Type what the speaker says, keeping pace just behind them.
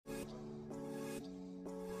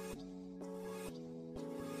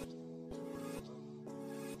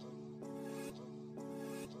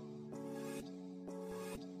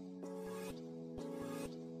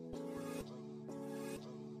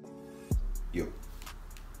Yo,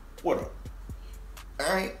 what up?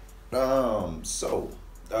 Alright,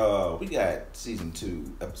 we got season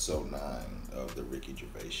 2, episode 9 of the Ricky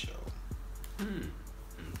Gervais Show.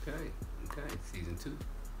 Okay, season 2.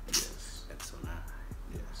 Yes. Episode 9.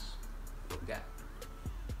 Yes. What we got?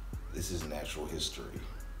 This is natural history.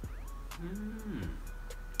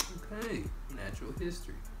 Okay, natural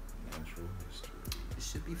history. Natural history. It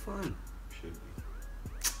should be fun. Should be.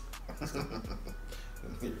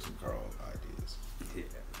 Here's some Carl ideas. Yeah.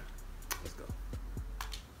 Let's go.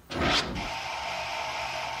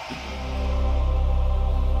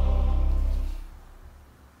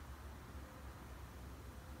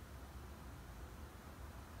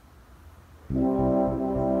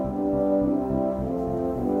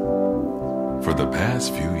 For the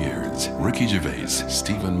past few years, Ricky Gervais,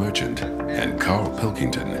 Stephen Merchant, and Carl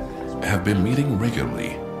Pilkington have been meeting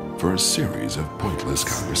regularly for a series of pointless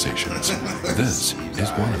conversations. This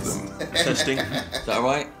is one of them. Testing. Is that all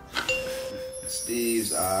right?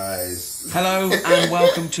 Steve's eyes. Hello and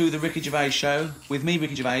welcome to the Ricky Gervais Show with me,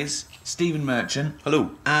 Ricky Gervais, Stephen Merchant.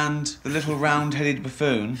 Hello. And the little round-headed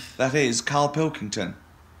buffoon that is Carl Pilkington.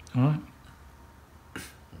 All right.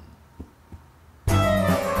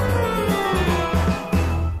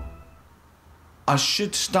 I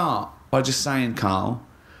should start by just saying, Carl,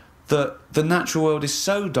 that the natural world is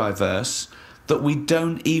so diverse that we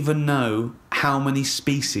don't even know how many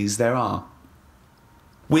species there are.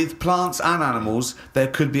 With plants and animals, there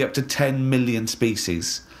could be up to 10 million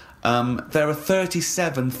species. There are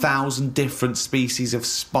 37,000 different species of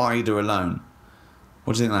spider alone.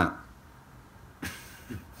 What do you think of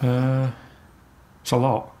that? It's a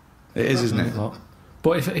lot. It is, isn't it? A lot.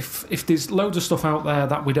 But if there's loads of stuff out there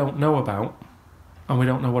that we don't know about, and we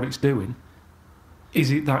don't know what it's doing, is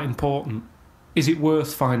it that important? Is it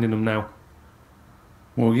worth finding them now?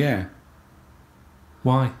 Well, yeah.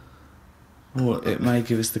 Why? Well, it may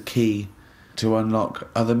give us the key to unlock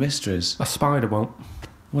other mysteries. A spider won't.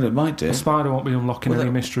 Well, it might do. A spider won't be unlocking any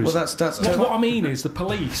mysteries. Well, that's what I mean is the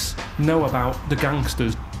police know about the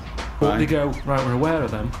gangsters, but they go, right, we're aware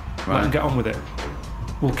of them, let them get on with it.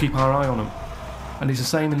 We'll keep our eye on them. And it's the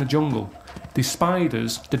same in the jungle. The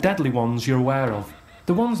spiders, the deadly ones you're aware of,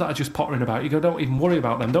 the ones that are just pottering about, you go, don't even worry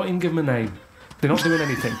about them, don't even give them a name. They're not doing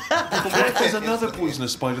anything. But what if there's another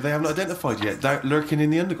poisonous spider they haven't identified yet, lurking in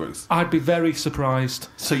the undergrowth? I'd be very surprised.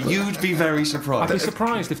 So you'd be very surprised? I'd be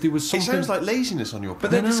surprised if there was something... It sounds like laziness on your part.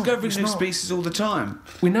 But they're discovering new species all the time.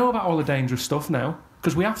 We know about all the dangerous stuff now,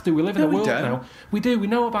 because we have to, we live in a world now. We do, we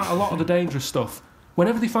know about a lot of the dangerous stuff.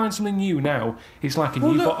 Whenever they find something new now, it's like a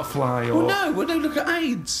new butterfly or... Well, no, look at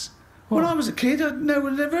AIDS. When I was a kid, no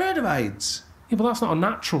one had ever heard of AIDS. Yeah, but that's not a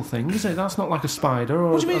natural thing, is it? That's not like a spider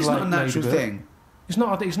or... What do you mean it's not a natural thing? It's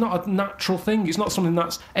not a natural thing. It's not something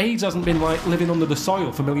that's... AIDS hasn't been like living under the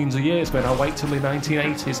soil for millions of years going, I'll wait till the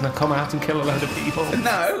 1980s and I'll come out and kill a load of people.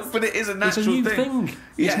 No, but it is a natural thing. It's a new thing.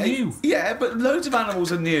 It's new. Yeah, but loads of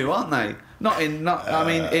animals are new, aren't they?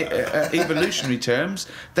 Evolutionary terms.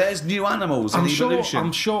 There's new animals in evolution.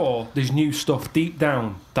 I'm sure there's new stuff deep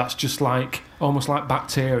down that's just like, almost like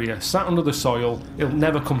bacteria, sat under the soil, it'll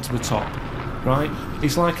never come to the top. Right?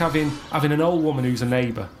 It's like having an old woman who's a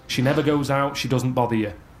neighbour. She never goes out, she doesn't bother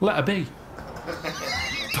you. Let her be.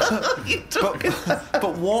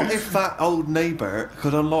 But what if that old neighbour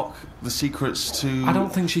could unlock the secrets to... I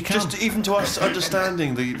don't think she can. Just even to us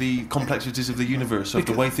understanding the complexities of the universe, of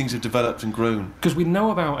the way things have developed and grown. Because we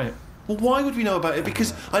know about it. Well, why would we know about it?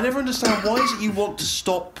 Because I never understand, why is it you want to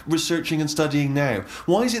stop researching and studying now?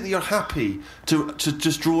 Why is it that you're happy to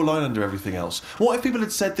just draw a line under everything else? What if people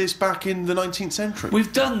had said this back in the 19th century?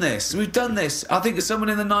 We've done this. I think someone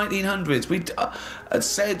in the 1900s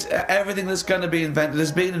said everything that's going to be invented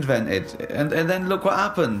has been invented. And then look what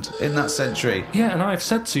happened in that century. Yeah, and I've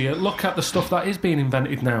said to you, look at the stuff that is being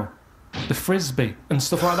invented now. The frisbee and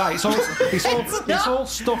stuff like that. It's all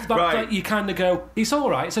stuff that you kind of go, it's all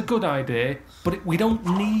right, it's a good idea, but we don't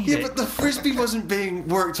need it. Yeah, but the frisbee wasn't being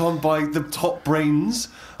worked on by the top brains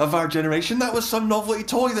of our generation. That was some novelty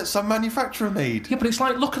toy that some manufacturer made. Yeah, but it's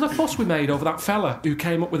like, look at the fuss we made over that fella who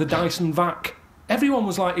came up with a Dyson vac. Everyone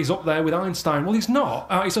was like, he's up there with Einstein. Well, he's not.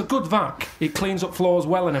 It's a good vac. It cleans up floors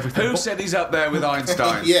well and everything. Who said he's up there with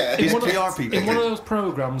Einstein? Yeah, he's PR people. In one of those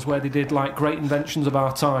programmes where they did like great inventions of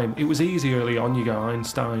our time, it was easy early on. You go,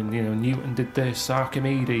 Einstein, Newton did this,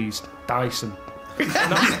 Archimedes, Dyson.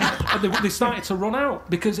 And they started to run out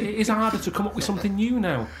because it is harder to come up with something new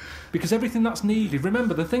now. Because everything that's needed,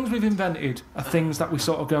 remember, the things we've invented are things that we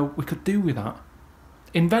sort of go, we could do with that.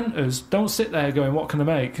 inventors don't sit there going, what can I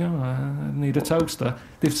make? Oh, I need a toaster.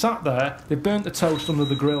 They've sat there, they've burnt the toast under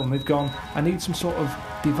the grill, and they've gone, I need some sort of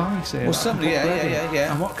device here. Well, something,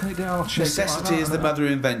 yeah. And what can it do? I'll shake Necessity it like that, is the and mother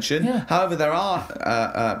of invention. Yeah. However, there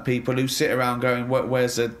are people who sit around going,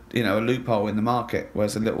 "Where's a loophole in the market?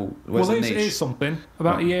 Where's a niche?" Here's something.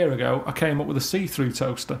 About a year ago, I came up with a see-through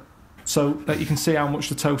toaster, so that you can see how much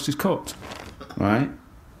the toast is cooked. Right.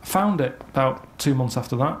 I found it about 2 months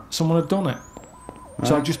after that. Someone had done it. Right.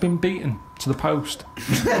 So I'd just been beaten to the post.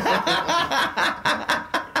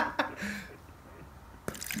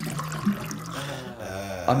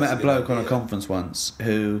 I met a bloke on a conference once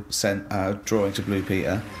who sent a drawing to Blue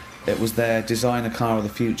Peter. It was their designer car of the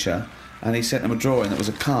future, and he sent them a drawing that was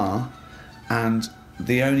a car, and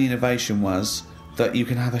the only innovation was that you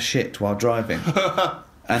can have a shit while driving.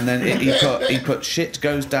 And then he put shit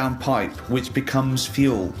goes down pipe, which becomes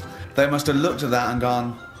fuel. They must have looked at that and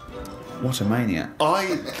gone, what a maniac.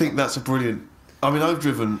 I think that's a brilliant... I mean, I've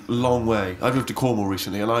driven a long way. I drove to Cornwall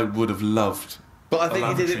recently, and I would have loved... But I think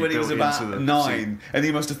he did it when he was about into the 9, and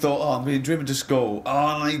he must have thought, I'm being driven to school. Oh,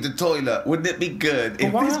 I need the toilet. Wouldn't it be good?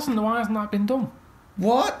 But why hasn't that been done?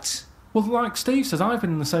 What? Well, like Steve says, I've been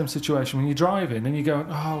in the same situation when you're driving and you go,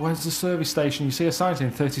 oh, where's the service station? You see a sign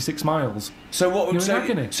saying 36 miles. So what would You're in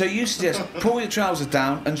agony. So you suggest pull your trousers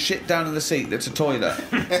down and shit down in the seat that's a toilet?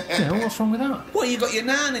 Yeah, well, what's wrong with that? What, you got your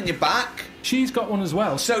nan in your back? She's got one as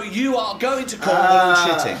well. So you are going to Cornwall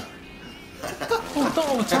and shitting? Well, not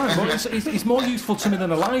all the time, but it's more useful to me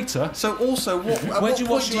than a lighter. So also, Where do you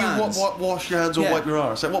wash your hands? Wash your hands or Yeah. wipe your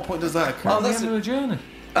arse? At what point does that occur? At the end of the journey.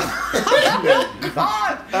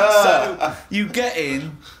 So you get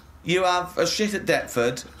in, you have a shit at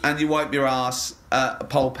Deptford, and you wipe your arse at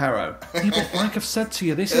Polperro. Yeah, but like I've said to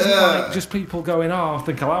you, this isn't like just people going, oh, I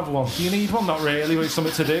think I'll have one. Do you need one? Not really, but it's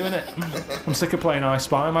something to do, innit? I'm sick of playing I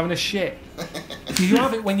Spy, I'm having a shit. You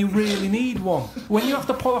have it when you really need one. When you have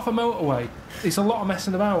to pull off a motorway, it's a lot of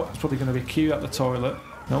messing about. It's probably going to be a queue at the toilet.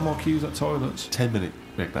 No more queues at toilets. 10 minute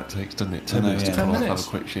break that takes, doesn't it? 10 minutes yeah. to 10 pull off, minutes.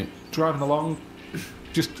 have a quick shit. Driving along,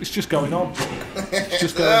 it's just going on. It's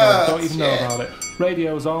just going on. Don't even know about it.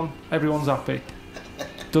 Radio's on. Everyone's happy.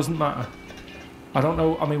 Doesn't matter. I don't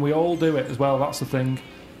know. I mean, we all do it as well. That's the thing.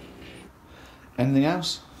 Anything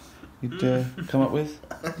else you'd come up with?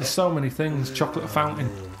 There's so many things. Chocolate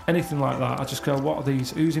fountain, anything like that. I just go, what are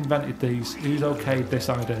these? Who's invented these? Who's okayed this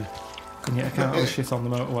idea? And yet I can't have a shit on the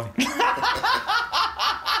motorway.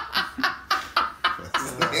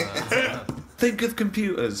 Think of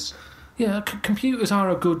computers. Yeah, computers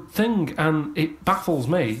are a good thing, and it baffles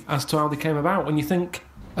me as to how they came about. When you think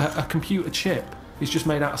a computer chip is just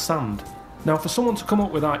made out of sand. Now, for someone to come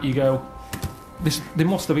up with that, you go, there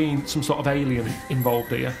must have been some sort of alien involved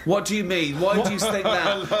here. What do you mean? Why do you think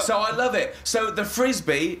that? So I love it. So the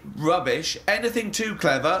frisbee, rubbish. Anything too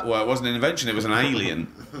clever? Well, it wasn't an invention, it was an alien.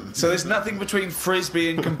 So there's nothing between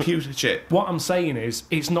frisbee and computer chip. What I'm saying is,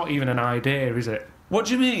 it's not even an idea, is it? What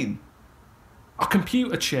do you mean? A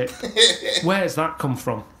computer chip, where's that come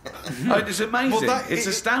from? Oh, it's amazing. Well, it's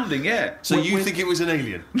astounding, yeah. So you think it was an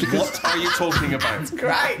alien? What are you talking about?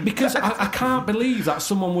 Great. Because I can't believe that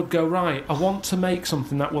someone would go, right, I want to make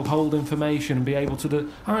something that will hold information and be able to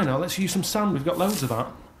do... I know, let's use some sand, we've got loads of that.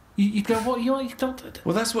 You'd go, what, you don't...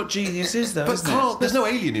 Well, that's what genius is, though, But isn't Carl, it? there's no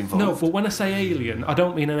alien involved. No, but when I say alien, I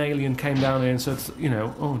don't mean an alien came down here and said, you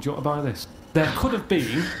know, oh, do you want to buy this? There could have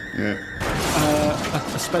been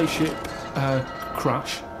a spaceship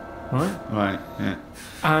crash, right? Right, yeah.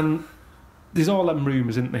 And there's all them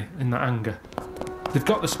rumours, isn't there, in that hangar. They've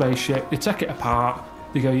got the spaceship, they take it apart,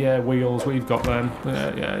 they go, yeah, wheels, we've got them,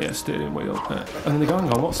 yeah, steering wheel. And then they go, hang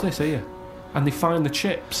on, what's this here? And they find the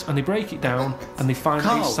chips, and they break it down, and they find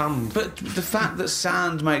Carl, these sand. but the fact that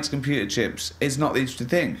sand makes computer chips is not the interesting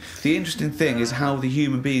thing. The interesting thing is how the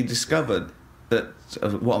human being discovered that,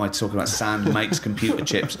 what am I talking about, sand makes computer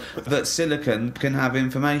chips, that silicon can have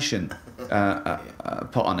information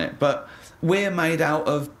put on it. But we're made out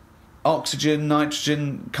of oxygen,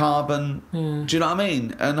 nitrogen, carbon, do you know what I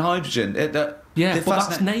mean? And hydrogen. Yeah, but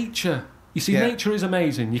that's nature. You see, nature is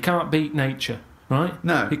amazing. You can't beat nature. Right?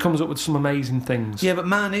 No. He comes up with some amazing things. Yeah, but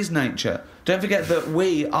man is nature. Don't forget that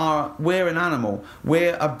we're an animal.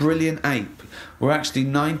 We're a brilliant ape. We're actually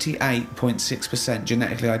 98.6%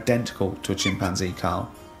 genetically identical to a chimpanzee,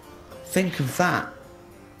 Carl. Think of that.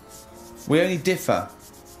 We only differ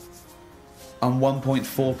on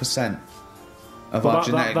 1.4% of our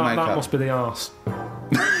genetic makeup. That must be the arse.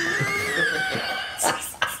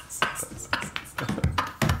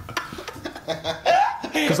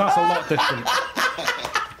 Because that's a lot different.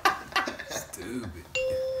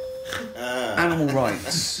 Animal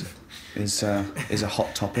rights is a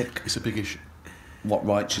hot topic. It's a big issue. what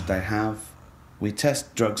right should they have? We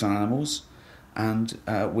test drugs on animals, and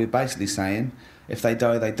we're basically saying if they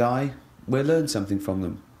die, they die. We'll learn something from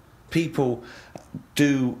them. People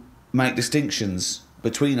do make distinctions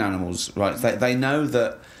between animals, right? They know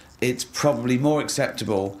that it's probably more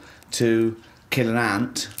acceptable to kill an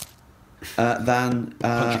ant than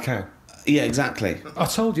Punch a cow. Yeah, exactly. I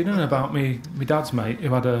told you, didn't I, about my dad's mate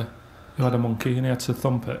who had a monkey and he had to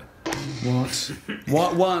thump it.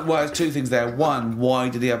 What? Well, there's two things there. One, why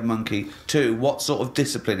did he have a monkey? Two, what sort of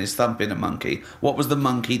discipline is thumping a monkey? What was the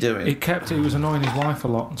monkey doing? He was annoying his wife a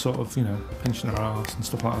lot and sort of, pinching her arse and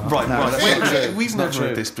stuff like that. Right, No, right. that's Wait, not true. we've Not never true.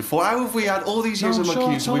 heard this before. How have we had all these years No, of I'm sure I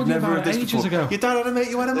monkeys and told we've you never about heard this it ages before? ago. Your dad had a mate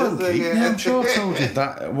who had a monkey? Yeah, I'm sure I told you.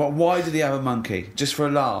 Why did he have a monkey? Just for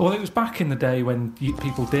a laugh? Well, it was back in the day when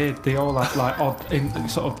people did. They all had like odd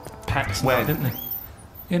sort of pets and When? that, didn't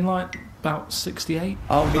they? In like about 68.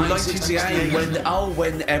 Oh, In 1968,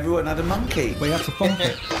 when everyone had a monkey. Where you had to thump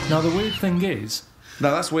it. Now the weird thing is,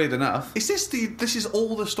 No, that's weird enough. Is this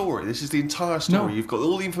all the story? This is the entire story? No. You've got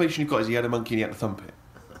all the information you've got is he had a monkey and he had to thump it.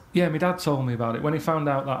 yeah, my dad told me about it when he found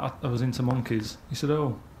out that I was into monkeys. He said,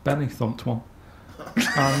 "Oh, Benny thumped one."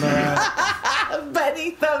 And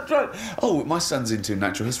Benny thumped one. Oh, my son's into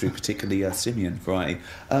natural history, particularly simian variety.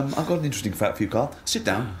 I've got an interesting fact for you, Carl. Sit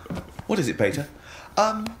down. What is it, Peter?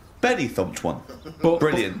 Benny thumped one.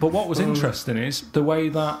 Brilliant. But what was interesting is the way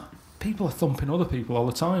that people are thumping other people all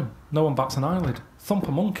the time. No one bats an eyelid. Thump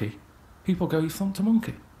a monkey. People go, "You thumped a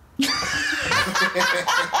monkey."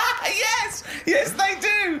 Yes, they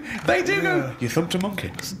do. They do go. You thumped a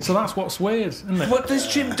monkey. So that's what's weird, isn't it? But this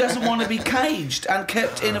chimp doesn't want to be caged and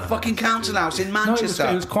kept in a fucking council house in No, Manchester.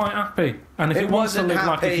 it was quite happy. And if It it wants to wasn't live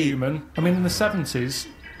like a happy. human, I mean, in the 70s,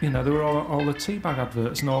 there were all the teabag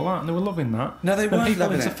adverts and all that, and they were loving that. No, they Then weren't people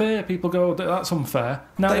loving it. interfere. People go, "That's unfair."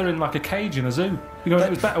 Now They- they're in like a cage in a zoo. You know, it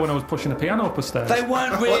was better when I was pushing a piano up the stairs. They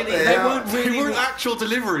weren't really. They weren't They really. weren't actual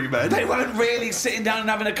delivery men. They weren't really sitting down and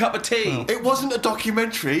having a cup of tea. It wasn't a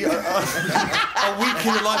documentary. A week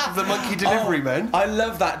in the life of the monkey delivery men. I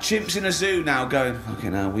love that. Chimps in a zoo now going. Okay,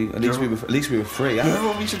 now at least we were free. Huh? Remember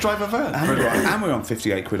when we used to drive a van? And we're on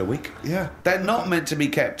 58 quid a week. Yeah. They're not meant to be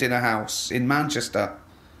kept in a house in Manchester.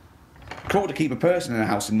 Cruel to keep a person in a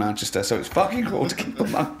house in Manchester, so it's fucking cruel to keep a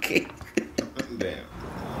monkey. Damn.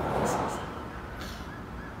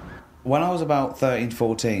 When I was about 13,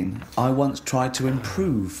 14, I once tried to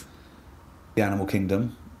improve the animal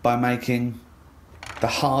kingdom by making the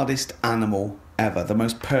hardest animal ever, the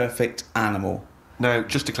most perfect animal. Now,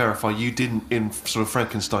 just to clarify, you didn't, in sort of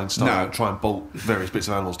Frankenstein style, No. try and bolt various bits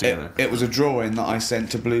of animals together. It was a drawing that I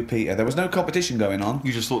sent to Blue Peter. There was no competition going on.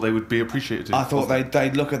 You just thought they would be appreciative. I thought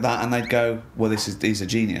they'd look at that and they'd go, well, he's a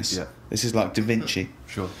genius. Yeah. This is like Da Vinci.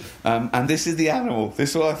 Sure. And this is the animal.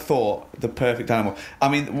 This is what I thought, the perfect animal. I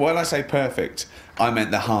mean, when I say perfect, I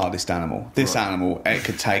meant the hardest animal. This animal, it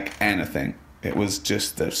could take anything. It was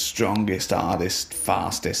just the strongest, hardest,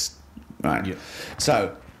 fastest. Right? Yeah.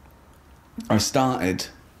 So, I started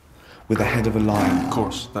with the head of a lion. Of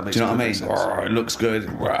course, that makes Do you know what I mean? perfect sense. Roar, it looks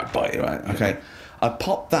good. Roar, bite you, right? Okay. I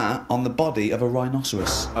popped that on the body of a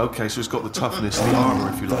rhinoceros. Okay, so it's got the toughness, the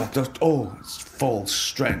armour, if you like. It's full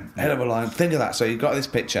strength. Head of a lion. Think of that. So you've got this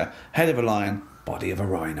picture. Head of a lion, body of a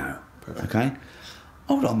rhino. Okay?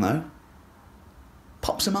 Hold on, though.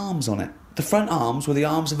 Pop some arms on it. The front arms were the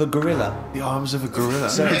arms of a gorilla. The arms of a gorilla.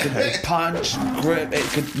 So it could punch, grip, it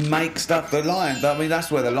could make stuff. The lion, I mean, that's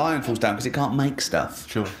where the lion falls down, because it can't make stuff.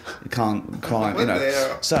 Sure. It can't climb, you know.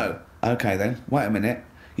 There. So, okay then, wait a minute.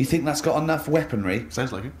 You think that's got enough weaponry?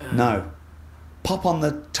 Sounds like it. No. Pop on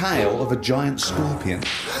the tail of a giant scorpion.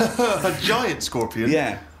 A giant scorpion.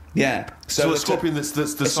 Yeah, yeah. So a it's scorpion that's the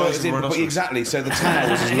so size it's of a in- rhinoceros. Exactly. So the tail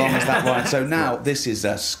was as long as that one. So now this is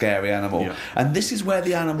a scary animal, Yeah. and this is where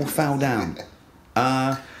the animal fell down.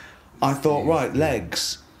 I thought, right,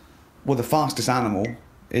 legs. Well, the fastest animal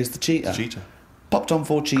is the cheetah. Cheetah. Popped on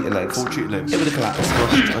 4 cheetah legs. 4 cheetah legs. It would have collapsed.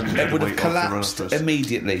 Crushed under It the would have weight of the collapsed rhinoceros.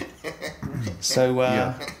 immediately. So,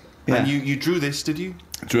 Yeah. yeah. And you drew this, did you?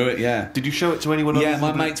 drew it, yeah. Did you show it to anyone Yeah, other my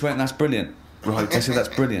than- mates went, that's brilliant. Right. I said, that's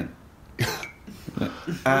brilliant.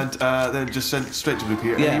 And then just sent it straight to Blue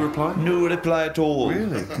Peter. Yeah. Any reply? No reply at all.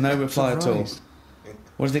 Really? No reply at all. Surprised.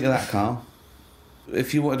 What do you think of that, Carl?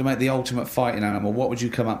 If you wanted to make the ultimate fighting animal, what would you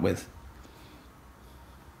come up with?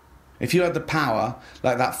 If you had the power,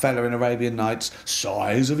 like that fella in Arabian Nights,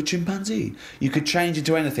 size of a chimpanzee, you could change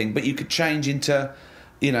into anything, but you could change into,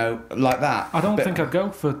 like that. I don't But think I'd go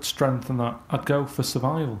for strength and that. I'd go for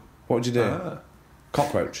survival. What would you do? Ah.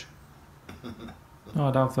 Cockroach. No,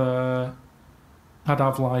 I'd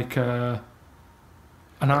have like an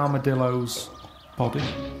armadillo's body.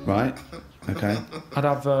 Right? Okay. I'd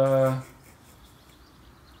have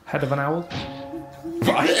head of an owl.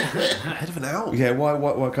 Right? Head of an owl. Yeah,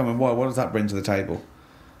 why come on, why? What does that bring to the table?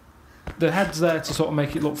 The head's there to sort of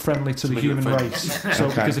make it look friendly to the make it human look friendly. race. So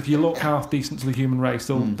Okay. because if you look half decent to the human race,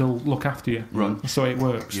 they'll look after you. Right. That's the way it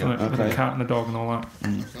works. Yeah. With Okay. the cat and the dog and all that.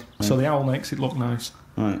 So the owl makes it look nice.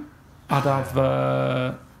 Right. I'd have.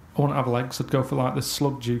 I wouldn't have legs. I'd go for like the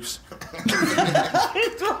slug juice.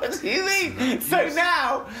 What do you mean? So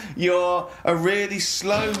now you're a really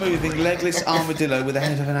slow-moving, legless armadillo with the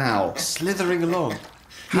head of an owl. Slithering along.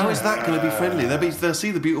 How is that going to be friendly? They'll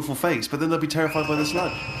see the beautiful face, but then they'll be terrified by the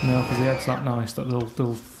slug. No, because the head's that nice that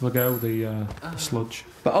they'll forgo the sludge.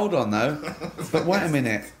 But hold on though. But wait a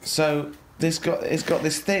minute. So it's got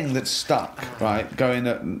this thing that's stuck, right, going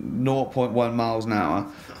at 0.1 miles an hour,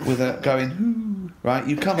 with a going right.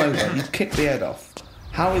 You come over, you kick the head off.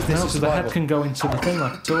 How is this No, a because the head survival? can go into the thing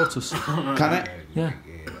like a tortoise. Can it? Yeah,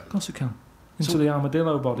 of course it can. Into the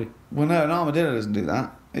armadillo body. Well, no, an armadillo doesn't do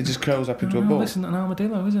that. It just curls up into a No, ball. this isn't an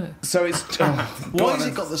armadillo, is it? So it's Why has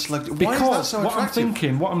it got the slug? Why is that Because so what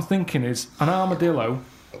attractive? I'm thinking is an armadillo.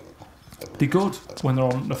 They're good when they're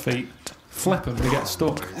on their feet. Flip them, they get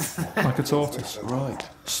stuck like a tortoise. Right.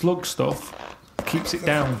 Slug stuff keeps it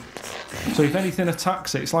down. So if anything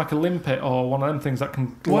attacks it, it's like a limpet or one of them things that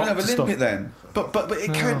can. Why lock have a the stuff. limpet then? But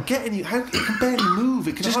it can't get any. How it can barely move.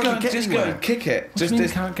 It can Just hardly go, get just go anywhere. and kick it. What do you Just mean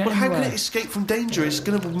this. it can't get But how can anywhere? it escape from danger? It's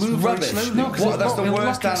going to move very Rubbish. slowly. No, because What, that's the it'll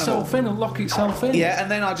worst lock itself in. It'll lock itself in. Yeah, and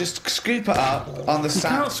then I just scoop it up on the You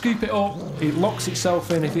sand. can't scoop it up. It locks itself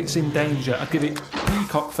in if it's in danger. I'd give it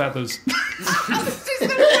peacock feathers.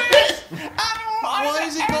 Why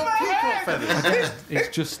has it got peacock feathers? It's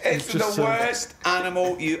just the worst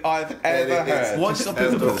animal I've ever heard. Why has it got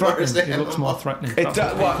peacock feathers? threatening. It looks more threatening. It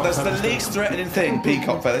does, what, that's the least threatening thing,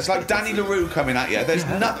 peacock feathers. It's like Danny LaRue coming at you. There's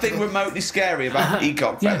nothing remotely scary about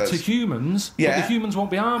peacock Yeah, feathers. to humans, Yeah. but the humans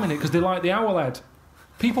won't be harming it because they like the owl head.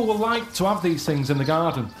 People will like to have these things in the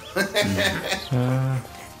garden.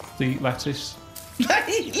 They eat lettuce. They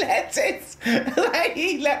eat lettuce. They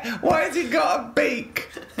eat Why has it got a beak?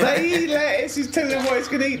 They eat lettuce. He's telling them what it's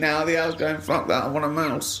going to eat now. The owl's going, fuck that, I want a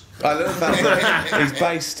mouse. I love that he's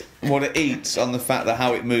based what it eats on the fact that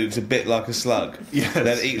how it moves a bit like a slug. Yes.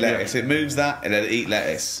 Let it eat lettuce. It moves that and let it eat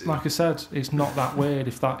lettuce. Like I said, it's not that weird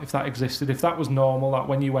if that existed. If that was normal, that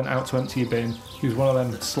when you went out to empty your bin, you was one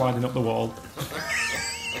of them sliding up the wall.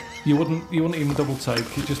 You wouldn't even double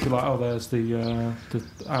take. You'd just be like, oh, there's the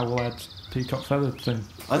owl head peacock feather thing.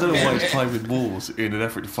 I don't know why it's climbing walls in an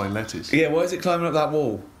effort to find lettuce. Yeah, why is it climbing up that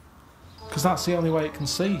wall? Because that's the only way it can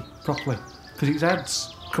see properly. Because its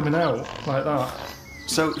head's coming out like that.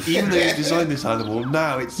 So even though you designed this animal,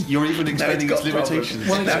 now you're even expanding got its limitations.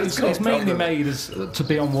 Well, No, it's mainly made as to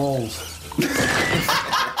be on walls.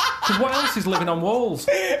 Because what else is living on walls?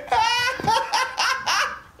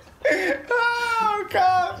 Oh,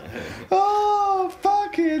 God. Oh,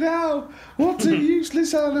 fucking hell. What a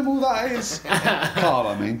useless animal that is. Carl,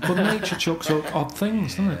 I mean. But nature chucks odd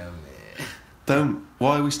things, doesn't it? Don't.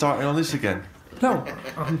 Why are we starting on this again? No,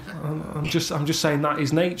 I'm just saying that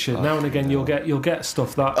is nature. Now and again, you'll get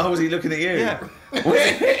stuff that. Oh, was he looking at you? Yeah.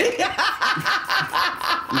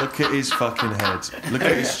 Look at his fucking head. Look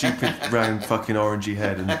at his stupid round fucking orangey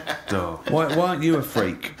head and Why aren't you a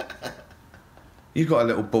freak? You've got a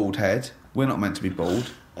little bald head. We're not meant to be bald.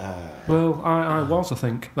 Well, I was. I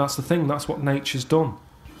think that's the thing. That's what nature's done.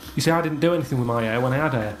 You see, I didn't do anything with my hair when I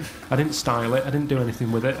had hair. I didn't style it. I didn't do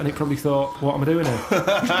anything with it, and it probably thought, "What am I doing here?"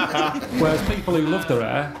 Whereas people who love their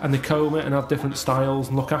hair and they comb it and have different styles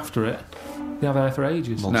and look after it, they have hair for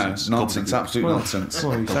ages. Nonsense. No, nonsense. Absolute Well, nonsense.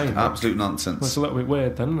 what are you saying? Absolute Well, nonsense. it's a little bit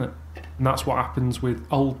weird, then, isn't it? And that's what happens with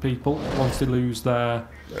old people once they lose their,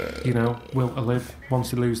 will to live. Once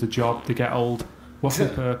they lose the job, they get old. What's their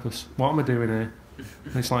purpose? What am I doing here?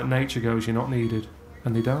 And it's like nature goes, you're not needed,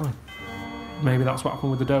 and they die. Maybe that's what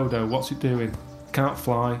happened with the dodo. What's it doing? Can't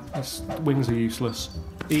fly. Its wings are useless.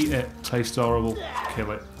 Eat it. Tastes horrible.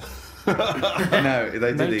 Kill it. No,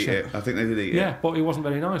 they did eat Nature. it. I think they did eat it. Yeah, but it wasn't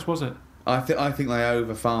very nice, was it? I think they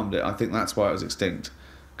over-farmed it. I think that's why it was extinct.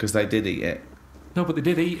 Because they did eat it. No, but they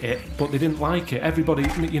did eat it, but they didn't like it. Everybody,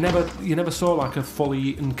 you never saw like a fully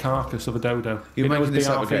eaten carcass of a dodo. You're It making would this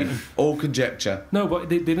be up half again. eaten. All conjecture. No, but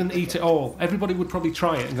they didn't eat it all. Everybody would probably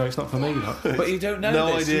try it and go, "It's not for me." That. But you don't know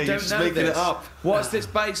No this. idea, You you're don't just know making this. it up. What's this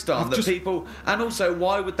based on? That just- people... And also,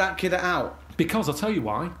 why would that kid it out? Because I'll tell you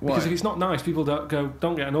why. Why? Because if it's not nice, people don't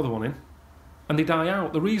get another one in. and they die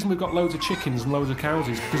out. The reason we've got loads of chickens and loads of cows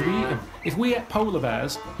is because we eat them. If we ate polar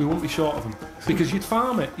bears, we wouldn't be short of them. Because you'd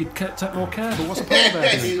farm it, you'd take more care. But what's a polar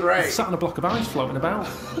bear doing? He's right. It's sat on a block of ice floating about.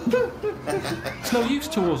 It's no use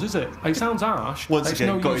to us, is it? It sounds harsh. Once It's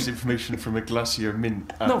again, no got use. his information from a Glacier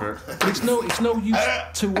Mint No, advert. but it's no use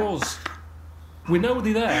to us. We know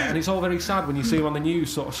they're there, and it's all very sad when you see them on the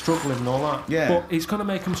news sort of struggling and all that. Yeah. But it's going to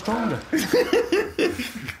make them stronger.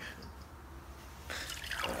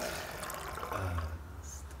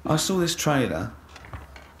 I saw this trailer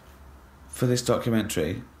for this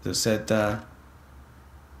documentary that said the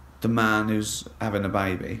man who's having a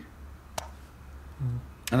baby.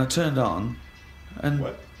 And I turned on, and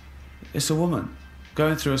What? it's a woman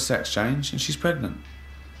going through a sex change, and she's pregnant.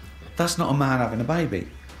 That's not a man having a baby.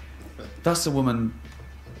 That's a woman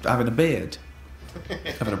having a beard.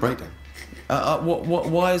 Having a breakdown.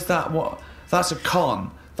 Why is that? That's a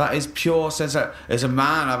con. That is pure sense that it's a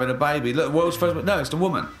man having a baby. Look, world's first. No, it's a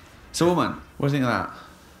woman. It's a woman. What do you think of that?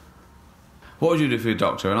 What would you do for your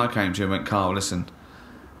doctor? And I came to you and went, Carl, listen,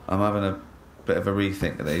 I'm having a bit of a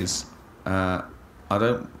rethink of these. The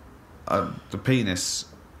penis,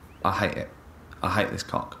 I hate it. I hate this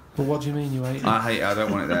cock. But what do you mean you hate it? I hate it. I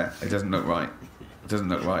don't want it there. It doesn't look right. It doesn't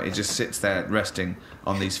look right. It just sits there resting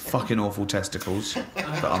on these fucking awful testicles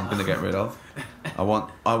that I'm going to get rid of. I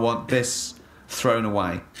want this thrown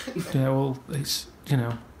away. Yeah, well, it's,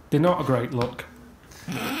 they're not a great look.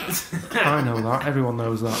 I know that. Everyone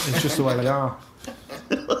knows that. It's just the way they are.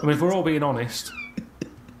 I mean, if we're all being honest,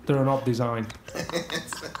 they're an odd design.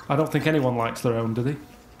 I don't think anyone likes their own, do they?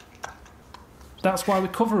 That's why we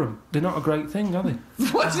cover them. They're not a great thing, are they?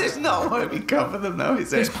 What's this not why we cover them though,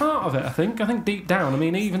 is It's it? part of it, I think. I think deep down, I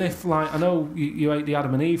mean, even if, I know you hate the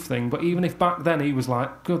Adam and Eve thing, but even if back then he was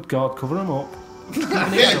like, good God, cover them up. Even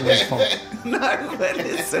he had a limp on. No, but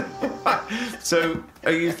listen. So,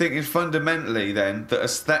 are you thinking fundamentally then that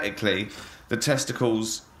aesthetically the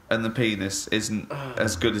testicles and the penis isn't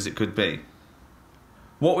as good as it could be?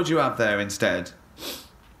 What would you have there instead?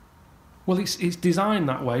 Well, it's designed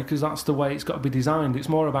that way because that's the way it's got to be designed. It's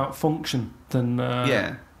more about function than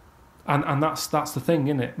Yeah. And that's the thing,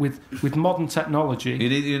 isn't it? With modern technology, You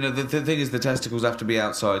need, the thing is the testicles have to be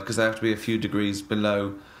outside because they have to be a few degrees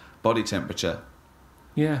below body temperature.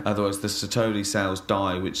 yeah. Otherwise, the Sertoli cells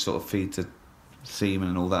die, which sort of feed to semen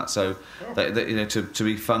and all that. So, to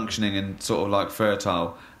be functioning and sort of like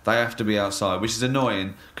fertile, they have to be outside, which is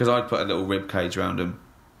annoying because I'd put a little rib cage around them,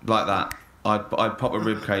 like that. I'd pop a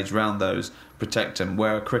rib cage round those, protect them,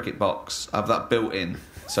 wear a cricket box, have that built in,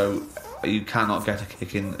 so you cannot get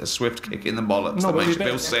a swift kick in the bollocks that but makes it'd you be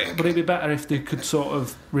feel sick. But it'd be better if they could sort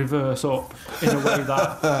of reverse up in a way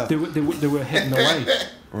that they were hidden away,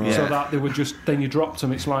 Right. so Yeah. that they were just. Then you dropped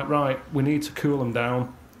them. It's like, right, we need to cool them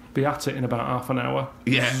down. Be at it in about half an hour.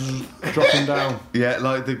 Yeah, Drop them down. yeah,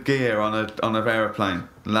 like the gear on an aeroplane,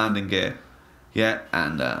 landing gear. Yeah,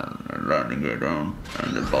 and landing gear down,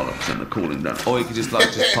 and the bollocks and the cooling down. Or you could just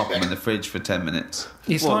pop them in the fridge for 10 minutes.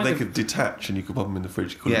 It's Well, like they the- could detach and you could pop them in the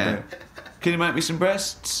fridge. Cool Yeah. them Can you make me some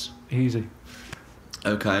breasts? easy.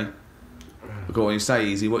 Okay. Go on, you say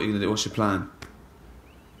easy. What are you gonna do? What's your plan?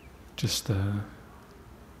 Just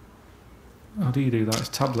how do you do that? It's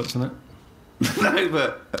tablets, isn't it? No,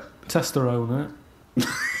 but Testosterone, isn't it?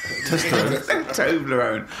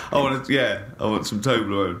 Toblerone. I want some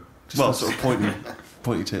Toblerone. Well, sort of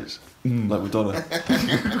pointy tits, like Madonna.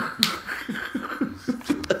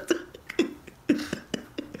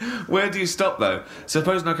 Where do you stop though?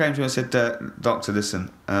 Supposing I came to you and said, Doctor, listen,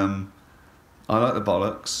 I like the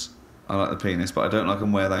bollocks, I like the penis, but I don't like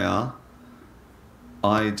them where they are.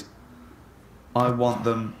 I want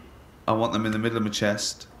them in the middle of my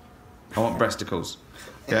chest. I want breasticles.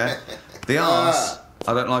 Yeah? The arse,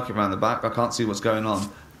 I don't like it around the back, I can't see what's going on.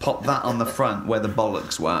 Pop that on the front where the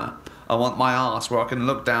bollocks were. I want my arse where I can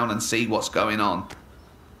look down and see what's going on.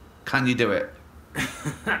 Can you do it?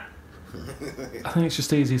 I think it's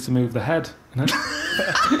just easier to move the head, isn't it?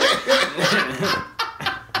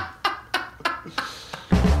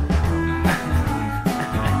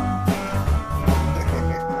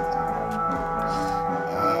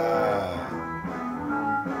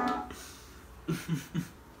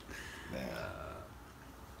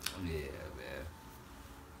 Yeah, man.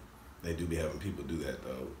 They do be having people do that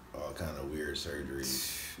though. All kind of weird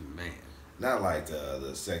surgeries. Man. Not like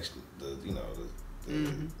the section, but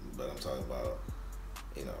I'm talking about,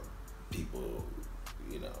 people,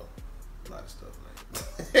 a lot of stuff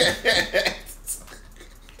like.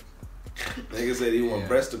 Nigga said he want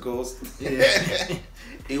breasticles. Yeah.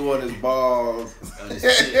 He want his balls On his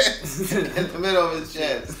chest. in the middle of his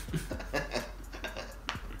chest.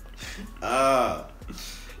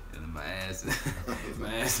 And my ass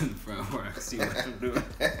my ass in the front where I can see what I'm doing.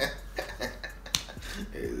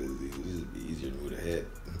 It'd be easier to move ahead.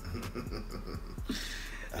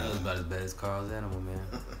 That was about as bad as Carl's animal,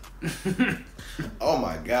 man. Oh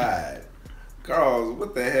my God, Carl,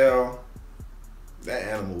 what the hell? That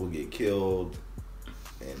animal will get killed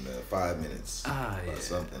in 5 minutes or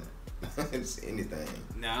something. It's anything.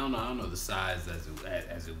 Now I don't know the size as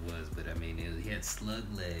it was, but I mean he had slug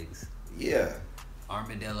legs. Yeah.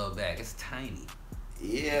 Armadillo back. It's tiny.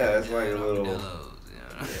 Yeah, it's like a little. Armadillos, you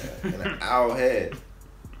know? Yeah, and an owl head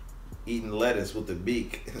eating lettuce with a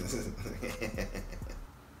beak.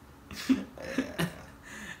 Yeah.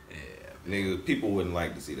 Nigga, people wouldn't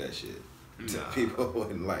like to see that shit. Nah. People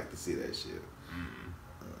wouldn't like to see that shit.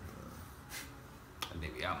 They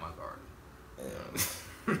be out my garden.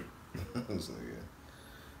 This nigga.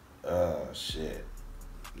 Oh shit.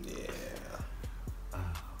 Yeah.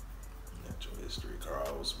 Natural history,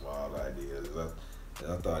 Carl, was some wild ideas.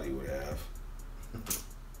 I thought he would have.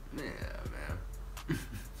 Yeah, man.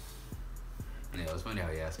 Yeah, it was funny how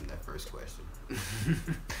he asked me that first question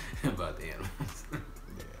about the animals.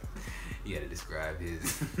 Yeah. He had to describe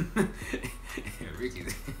his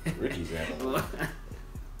Ricky's animal.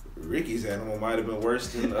 Ricky's animal might have been worse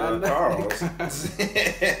than Carl's.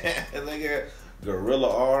 And they got gorilla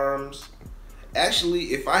arms.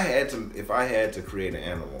 Actually, if I had to create an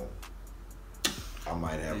animal, I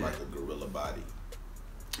might have like a gorilla body.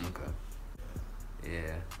 Okay.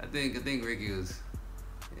 Yeah, I think Ricky was.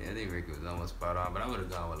 Yeah, I think Ricky was almost spot on, but I would have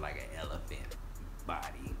gone with like an elephant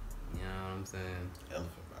body. You know what I'm saying?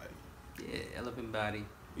 Elephant body. Yeah, elephant body.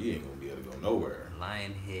 You ain't gonna be able to go nowhere.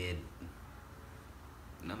 Lion head.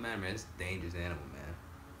 No matter, man. It's a dangerous animal, man.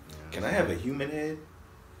 You know Can I have a human head?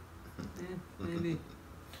 Yeah, maybe.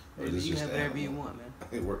 Or is Maybe this you just have whatever you want, man.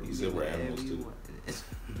 You said we're animals too.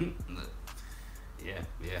 Look. Yeah.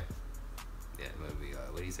 Maybe,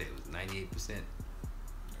 what do you say? It was 98%